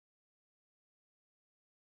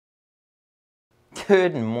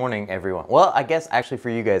Good morning, everyone. Well, I guess actually for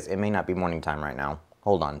you guys, it may not be morning time right now.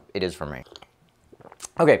 Hold on, it is for me.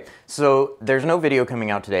 Okay, so there's no video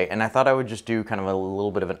coming out today, and I thought I would just do kind of a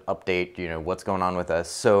little bit of an update, what's going on with us.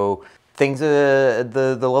 So things,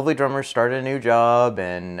 the lovely drummer started a new job,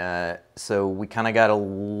 and so we kind of got a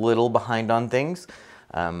little behind on things.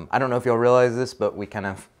 I don't know if y'all realize this, but we kind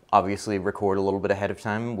of obviously record a little bit ahead of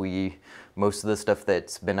time. Most of the stuff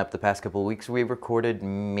that's been up the past couple of weeks, we recorded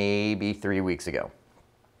maybe 3 weeks ago.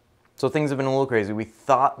 So things have been a little crazy. We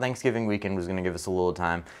thought Thanksgiving weekend was gonna give us a little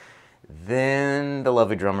time. Then the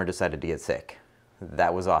lovely drummer decided to get sick.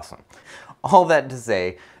 That was awesome. All that to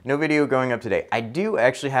say, no video going up today. I do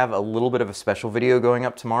actually have a little bit of a special video going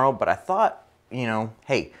up tomorrow, but I thought,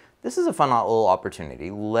 hey, this is a fun little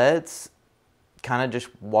opportunity. Let's kind of just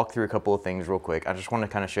walk through a couple of things real quick. I just want to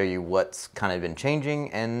kind of show you what's kind of been changing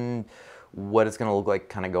and what it's going to look like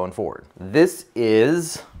kind of going forward. This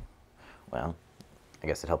is, well, I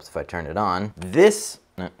guess it helps if I turn it on. This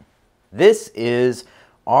is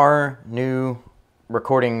our new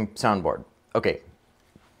recording soundboard. Okay,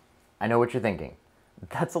 I know what you're thinking.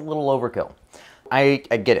 That's a little overkill. I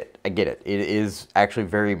get it, It is actually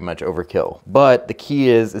very much overkill. But the key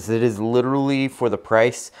is it is literally, for the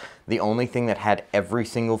price, the only thing that had every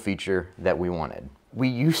single feature that we wanted. We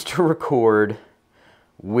used to record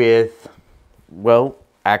with, well,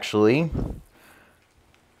 actually,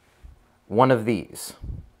 one of these.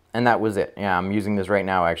 And that was it. Yeah, I'm using this right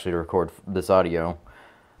now actually to record this audio.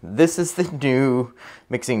 This is the new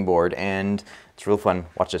mixing board, and it's real fun.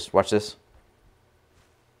 Watch this, watch this.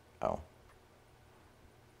 Oh.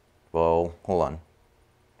 Well, hold on.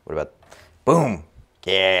 What about, boom.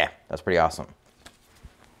 Yeah, that's pretty awesome.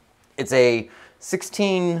 It's a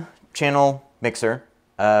 16 channel mixer.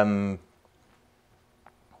 We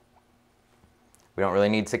don't really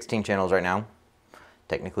need 16 channels right now.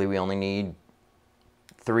 Technically, we only need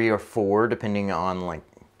 3 or 4, depending on like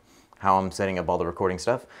how I'm setting up all the recording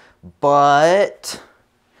stuff. But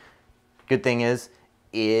good thing is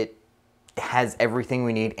it has everything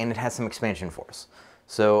we need, and it has some expansion for us.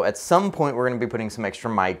 So at some point, we're going to be putting some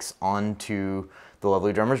extra mics onto the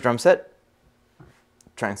lovely drummer's drum set.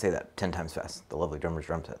 Try and say that 10 times fast. The lovely drummer's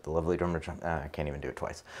drum set. The lovely drummer's drum. I can't even do it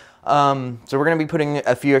twice. So we're going to be putting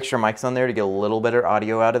a few extra mics on there to get a little better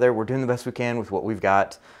audio out of there. We're doing the best we can with what we've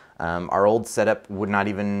got. Our old setup would not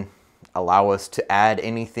even allow us to add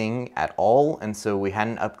anything at all, and so we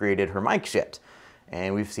hadn't upgraded her mics yet.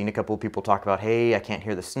 And we've seen a couple of people talk about, hey, I can't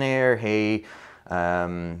hear the snare. Hey,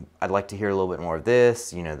 I'd like to hear a little bit more of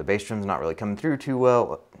this. The bass drum's not really coming through too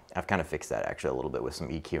well. I've kind of fixed that actually a little bit with some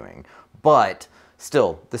EQing. But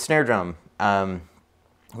still, the snare drum,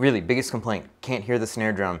 really biggest complaint, can't hear the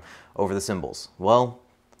snare drum over the cymbals. Well,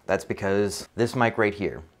 that's because this mic right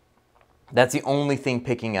here, that's the only thing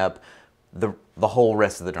picking up the whole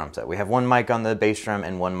rest of the drum set. We have one mic on the bass drum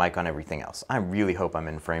and one mic on everything else. I really hope I'm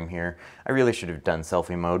in frame here. I really should have done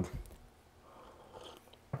selfie mode.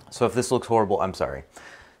 So if this looks horrible, I'm sorry.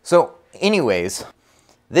 So anyways,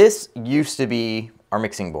 this used to be our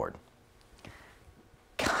mixing board.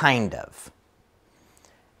 Kind of.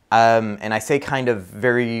 And I say kind of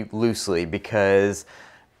very loosely because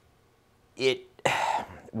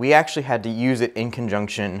we actually had to use it in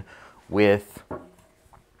conjunction with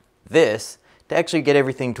this to actually get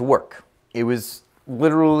everything to work. It was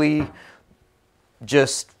literally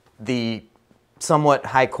just the somewhat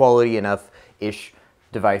high quality enough-ish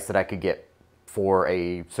device that I could get for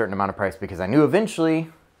a certain amount of price, because I knew eventually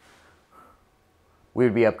we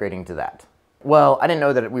would be upgrading to that. Well, I didn't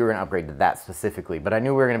know that we were gonna upgrade to that specifically, but I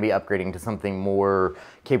knew we were gonna be upgrading to something more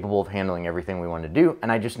capable of handling everything we wanted to do,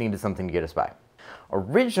 and I just needed something to get us by.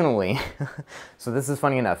 Originally, so this is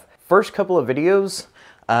funny enough, first couple of videos,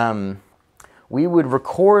 we would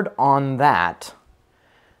record on that.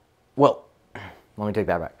 Well, let me take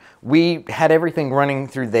that back. We had everything running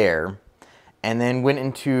through there, and then went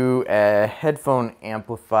into a headphone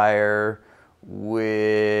amplifier,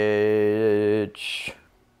 which,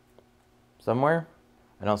 somewhere?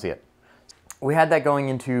 I don't see it. We had that going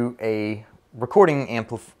into a recording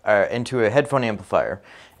into a headphone amplifier,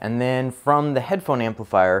 and then from the headphone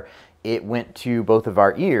amplifier, it went to both of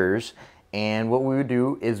our ears. And what we would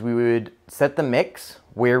do is we would set the mix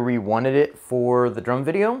where we wanted it for the drum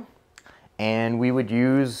video, and we would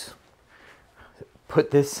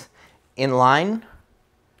put this in line,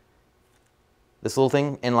 this little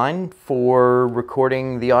thing in line for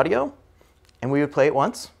recording the audio, and we would play it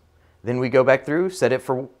once. Then we go back through, set it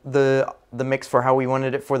for the mix for how we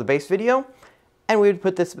wanted it for the bass video, and we would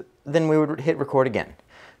put this, then we would hit record again.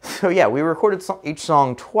 So yeah, we recorded each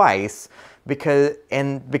song twice because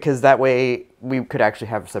that way we could actually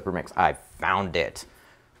have a separate mix. I found it.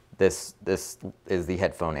 This is the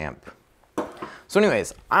headphone amp. So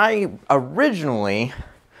anyways, I originally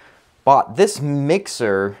bought this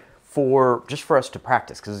mixer just for us to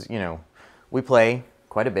practice, because, you know, we play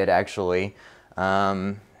quite a bit actually.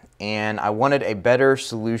 And I wanted a better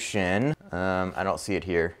solution. I don't see it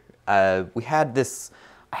here. I had this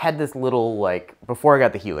little, like, before I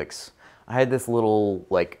got the Helix, I had this little,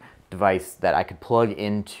 like, device that I could plug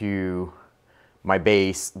into my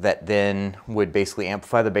bass that then would basically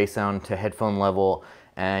amplify the bass sound to headphone level,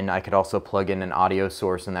 and I could also plug in an audio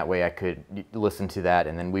source, and that way I could listen to that,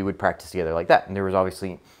 and then we would practice together like that. And there was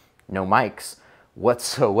obviously no mics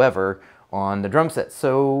whatsoever on the drum set,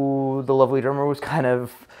 so the lovely drummer was kind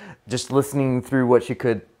of just listening through what she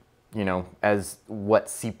could, you know, as what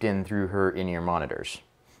seeped in through her in-ear monitors.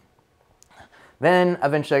 Then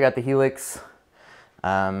eventually I got the Helix,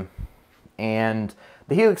 and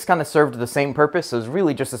the Helix kind of served the same purpose. It was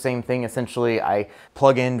really just the same thing. Essentially, I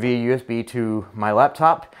plug in via USB to my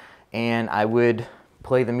laptop, and I would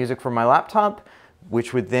play the music from my laptop,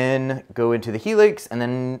 which would then go into the Helix, and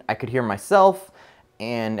then I could hear myself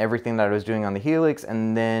and everything that I was doing on the Helix,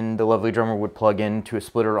 and then the lovely drummer would plug into a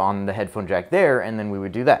splitter on the headphone jack there, and then we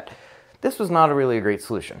would do that. This was not really a great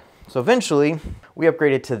solution. So eventually, we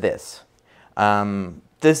upgraded to this.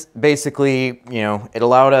 This basically, you know, it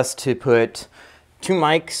allowed us to put 2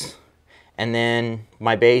 mics and then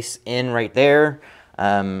my bass in right there.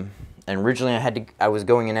 And originally I was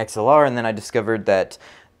going in XLR, and then I discovered that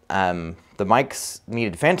the mics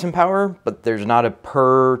needed phantom power, but there's not a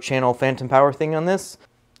per channel phantom power thing on this.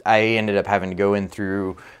 I ended up having to go in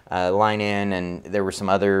through line in, and there were some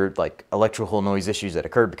other like electrical noise issues that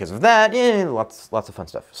occurred because of that. Yeah, lots of fun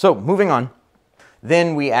stuff. So moving on,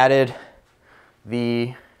 then we added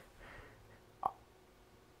the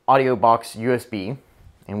audio box USB,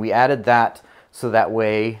 and we added that so that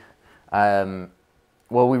way, well,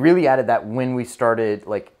 we really added that when we started,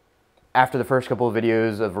 like, after the first couple of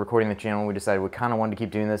videos of recording the channel, we decided we kind of wanted to keep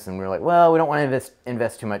doing this, and we were like, well, we don't want to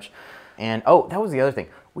invest too much. And oh, that was the other thing.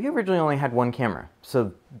 We originally only had 1 camera.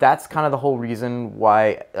 So that's kind of the whole reason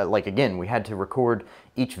why, like, again, we had to record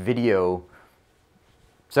each video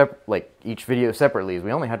separately.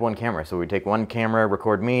 We only had 1 camera. So we'd take 1 camera,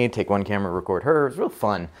 record me, take 1 camera, record her. It was real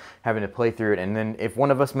fun having to play through it. And then if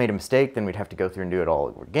one of us made a mistake, then we'd have to go through and do it all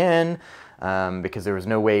over again. Because there was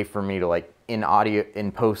no way for me to, like,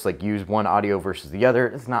 in post, like, use one audio versus the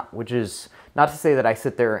other. Which is not to say that I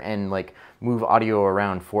sit there and, like, move audio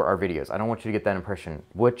around for our videos. I don't want you to get that impression.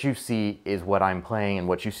 What you see is what I'm playing, and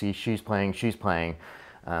what you see she's playing.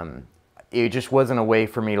 It just wasn't a way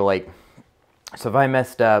for me to, like, so if I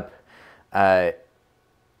messed up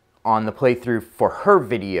on the playthrough for her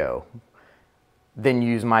video, then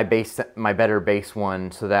use my better bass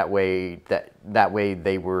one, so that way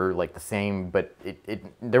they were like the same, but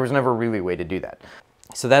there was never really a way to do that.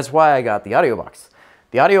 So that's why I got the audio box.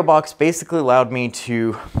 The audio box basically allowed me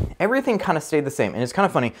to, everything kind of stayed the same, and it's kind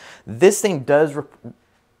of funny. This thing does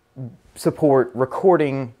support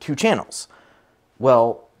recording 2 channels.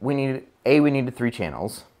 Well, we needed 3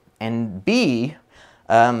 channels, and B,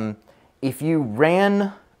 if you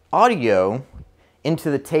ran audio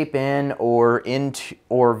into the tape in or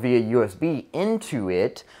via USB into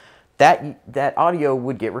it, that audio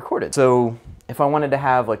would get recorded. So if I wanted to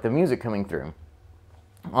have, like, the music coming through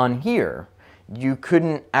on here, you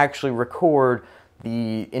couldn't actually record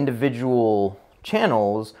the individual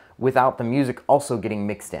channels without the music also getting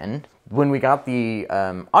mixed in. When we got the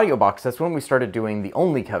audio box, that's when we started doing the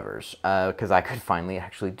only covers, because I could finally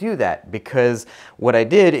actually do that. Because what I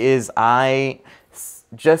did is I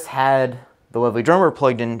just had the lovely drummer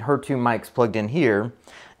plugged in, her 2 mics plugged in here,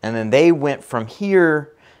 and then they went from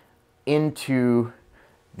here into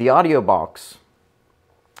the audio box,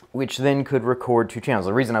 which then could record 2 channels.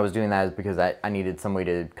 The reason I was doing that is because I needed some way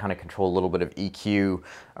to kind of control a little bit of EQ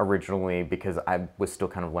originally, because I was still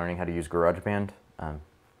kind of learning how to use GarageBand.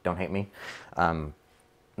 Don't hate me. I'm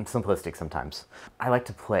simplistic sometimes. I like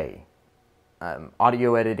to play.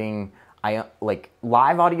 Audio editing, I like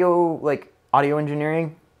live audio, like audio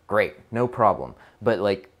engineering, great, no problem. But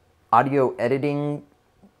like audio editing,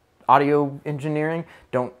 audio engineering,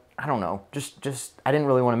 I don't know, just I didn't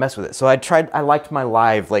really want to mess with it. So I liked my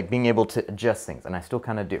live, like being able to adjust things, and I still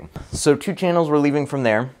kind of do. So 2 channels were leaving from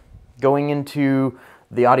there, going into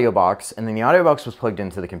the audio box, and then the audio box was plugged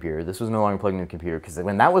into the computer. This was no longer plugged into the computer, because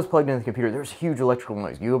when that was plugged into the computer, there was huge electrical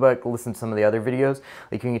noise. You go back and listen to some of the other videos,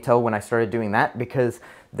 like you can tell when I started doing that, because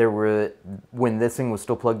when this thing was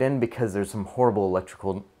still plugged in, because there's some horrible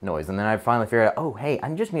electrical noise. And then I finally figured out, oh, hey,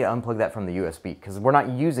 I just need to unplug that from the USB, because we're not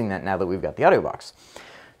using that now that we've got the audio box.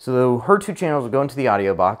 So her 2 channels would go into the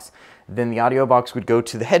audio box. then the audio box would go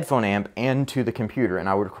to the headphone amp and to the computer, and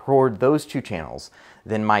I would record those 2 channels.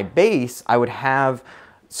 Then my bass, I would have,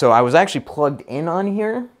 so I was actually plugged in on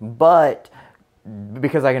here, but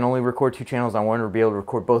because I can only record 2 channels, I wanted to be able to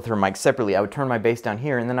record both her mics separately. I would turn my bass down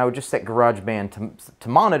here, and then I would just set GarageBand to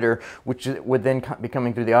monitor, which would then be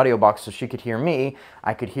coming through the audio box so she could hear me.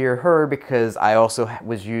 I could hear her because I also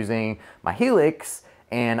was using my Helix,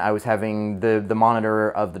 and I was having the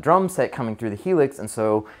monitor of the drum set coming through the Helix, and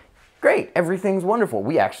so great, everything's wonderful.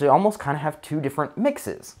 We actually almost kind of have 2 different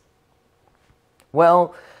mixes.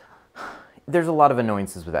 Well, there's a lot of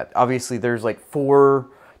annoyances with that. Obviously, there's like 2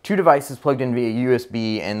 devices plugged in via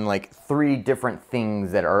USB and like 3 different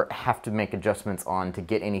things that have to make adjustments on to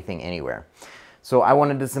get anything anywhere. So I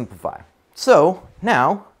wanted to simplify. So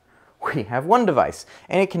now we have 1 device,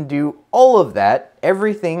 and it can do all of that,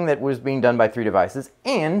 everything that was being done by 3 devices,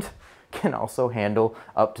 and can also handle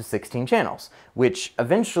up to 16 channels, which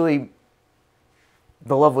eventually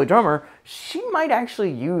the lovely drummer, she might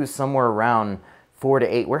actually use somewhere around 4 to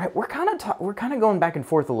 8. We're kind of going back and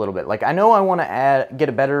forth a little bit. Like, I know I want to get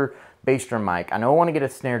a better bass drum mic. I know I want to get a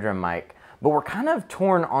snare drum mic, but we're kind of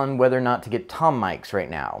torn on whether or not to get tom mics right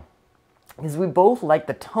now, because we both like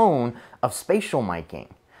the tone of spatial miking,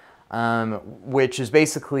 which is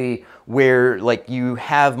basically where like you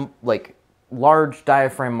have like large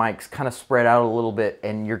diaphragm mics kind of spread out a little bit,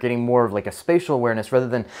 and you're getting more of like a spatial awareness rather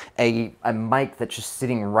than a mic that's just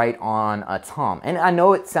sitting right on a tom. And I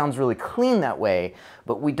know it sounds really clean that way,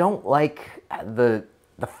 but we don't like the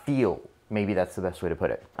feel. Maybe that's the best way to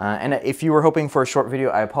put it. And if you were hoping for a short video,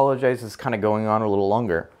 I apologize. It's kind of going on a little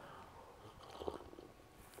longer.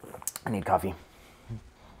 I need coffee.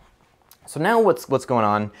 So now what's going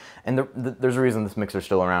on, and there's a reason this mixer's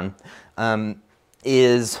still around,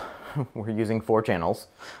 is we're using 4 channels.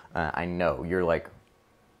 I know, you're like,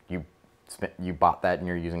 you bought that and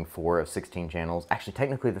you're using 4 of 16 channels. Actually,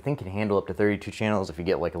 technically, the thing can handle up to 32 channels if you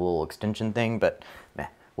get like a little extension thing, but meh,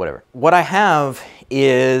 whatever. What I have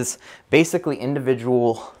is basically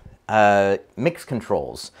individual mix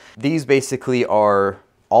controls. These basically are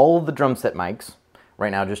all of the drum set mics.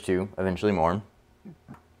 Right now, just 2, eventually more.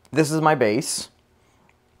 This is my bass.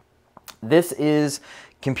 This is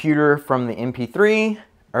computer from the MP3,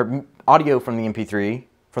 or audio from the MP3,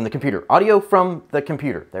 from the computer. Audio from the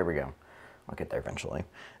computer. There we go. I'll get there eventually.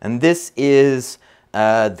 And this is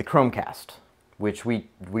the Chromecast, which we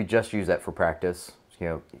just use that for practice. You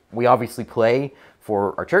know, we obviously play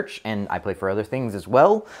for our church, and I play for other things as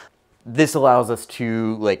well. This allows us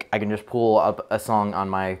to, like, I can just pull up a song on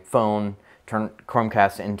my phone, turn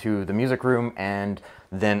Chromecast into the music room, and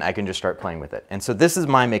then I can just start playing with it. And so this is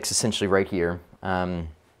my mix essentially right here.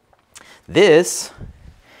 This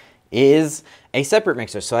is a separate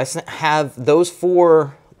mixer. So I have those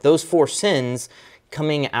four sins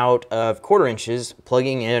coming out of 1/4 inches,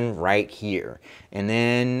 plugging in right here. And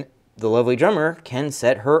then the lovely drummer can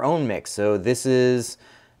set her own mix. So this is,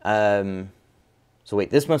 so wait,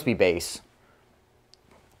 this must be bass.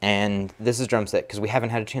 And this is drum set, because we haven't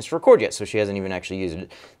had a chance to record yet, so she hasn't even actually used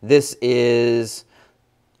it. This is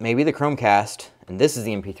maybe the Chromecast, and this is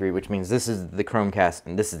the MP3, which means this is the Chromecast,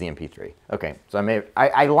 and this is the MP3. Okay, so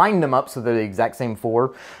I lined them up so they're the exact same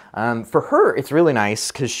 4. For her, it's really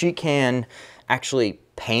nice, because she can actually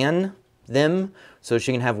pan them, so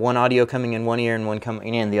she can have one audio coming in one ear and one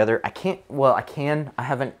coming in the other. I can't, well, I can. I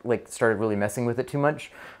haven't like started really messing with it too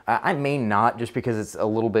much. I may not, just because it's a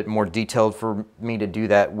little bit more detailed for me to do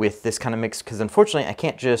that with this kind of mix, because unfortunately I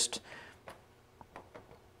can't just,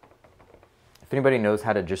 if anybody knows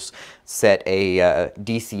how to just set a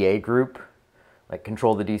DCA group, like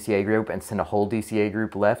control the DCA group and send a whole DCA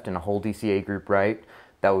group left and a whole DCA group right,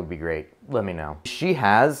 that would be great. Let me know. She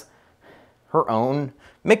has her own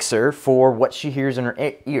mixer for what she hears in her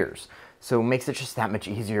ears. So it makes it just that much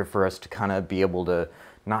easier for us to kind of be able to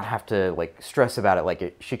not have to like stress about it. Like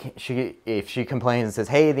if she complains and says,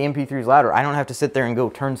 hey, the MP3 is louder, I don't have to sit there and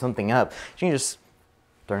go turn something up. She can just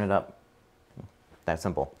turn it up. That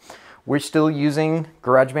simple. We're still using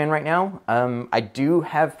GarageBand right now. I do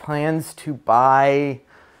have plans to buy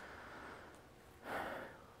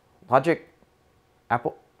Logic,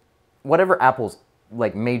 Apple, whatever Apple's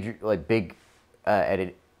like major, like big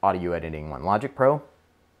audio editing one. Logic Pro? I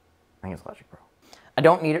think it's Logic Pro. I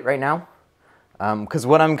don't need it right now, because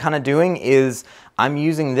what I'm kind of doing is I'm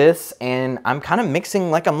using this and I'm kind of mixing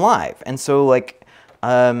like I'm live. And so like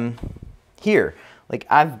here, like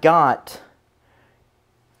I've got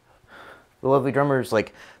the lovely drummer's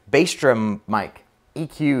like bass drum mic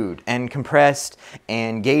EQ'd and compressed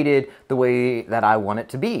and gated the way that I want it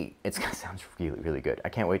to be. It's gonna sound really, really good. I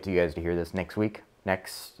can't wait till you guys to hear this next week.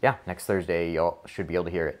 next Thursday, y'all should be able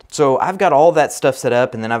to hear it. So I've got all that stuff set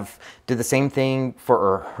up, and then I've did the same thing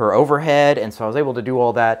for her overhead, and so I was able to do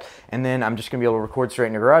all that, and then I'm just gonna be able to record straight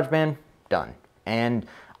into GarageBand, done. And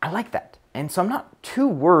I like that. And so I'm not too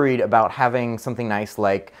worried about having something nice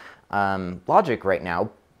like Logic right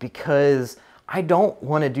now, because I don't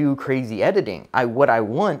want to do crazy editing. What I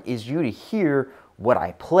want is you to hear what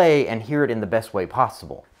I play and hear it in the best way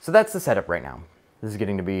possible. So that's the setup right now. This is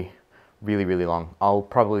getting to be really, really long. I'll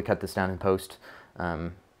probably cut this down in post.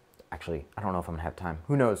 Actually, I don't know if I'm gonna have time.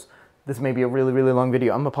 Who knows? This may be a really, really long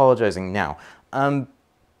video. I'm apologizing now.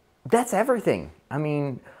 That's everything. I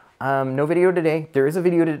mean, no video today. There is a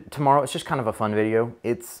video tomorrow. It's just kind of a fun video.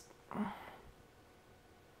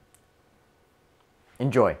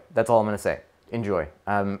 Enjoy. That's all I'm gonna say. Enjoy.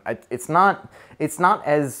 It's not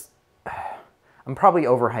as, I'm probably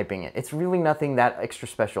overhyping it. It's really nothing that extra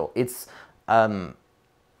special. It's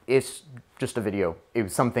just a video. It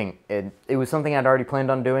was something I'd already planned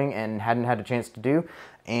on doing and hadn't had a chance to do.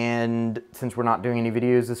 And since we're not doing any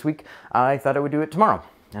videos this week, I thought I would do it tomorrow.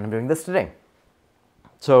 And I'm doing this today.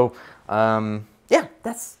 So, yeah,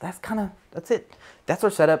 that's it. That's our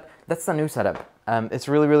setup. That's the new setup. It's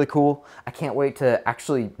really, really cool. I can't wait to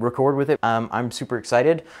actually record with it. I'm super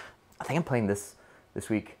excited. I think I'm playing this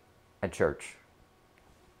week at church.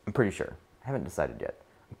 I'm pretty sure. I haven't decided yet.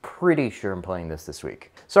 I'm pretty sure I'm playing this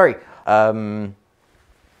week. Sorry.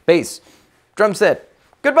 Bass. Drum set.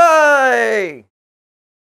 Goodbye!